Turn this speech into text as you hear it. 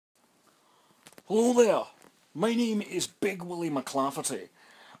Hello there, my name is Big Willy McClafertty.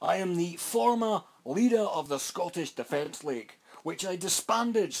 I am the former leader of the Scottish Defence League, which I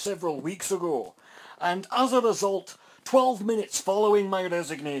disbanded several weeks ago, and as a result, 12 minutes following my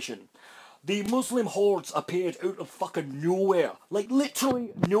resignation, the Muslim hordes appeared out of fucking nowhere. Like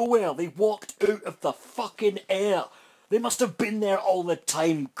literally nowhere. They walked out of the fucking air. They must have been there all the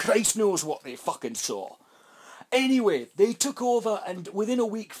time. Christ knows what they fucking saw. Anyway, they took over and within a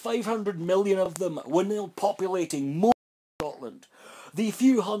week 500 million of them were now populating more Scotland. The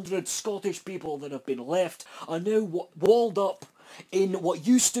few hundred Scottish people that have been left are now walled up in what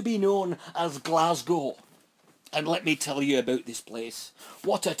used to be known as Glasgow. And let me tell you about this place.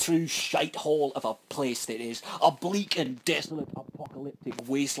 What a true shithole of a place it is. A bleak and desolate apocalyptic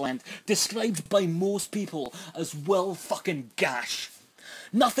wasteland described by most people as well fucking gash.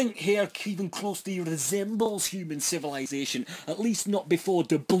 Nothing here even closely resembles human civilization, at least not before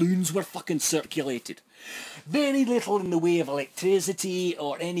doubloons were fucking circulated. Very little in the way of electricity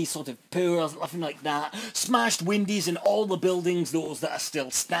or any sort of power, nothing like that. Smashed windows in all the buildings, those that are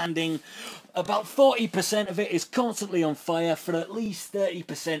still standing. About 40% of it is constantly on fire for at least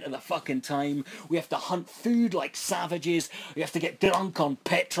 30% of the fucking time. We have to hunt food like savages, we have to get drunk on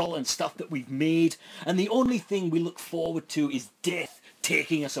petrol and stuff that we've made, and the only thing we look forward to is death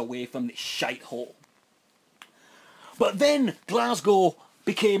taking us away from this shithole. But then Glasgow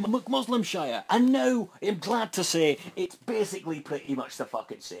became McMuslimshire, and now I'm glad to say it's basically pretty much the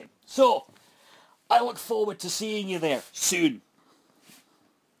fucking same. So, I look forward to seeing you there soon.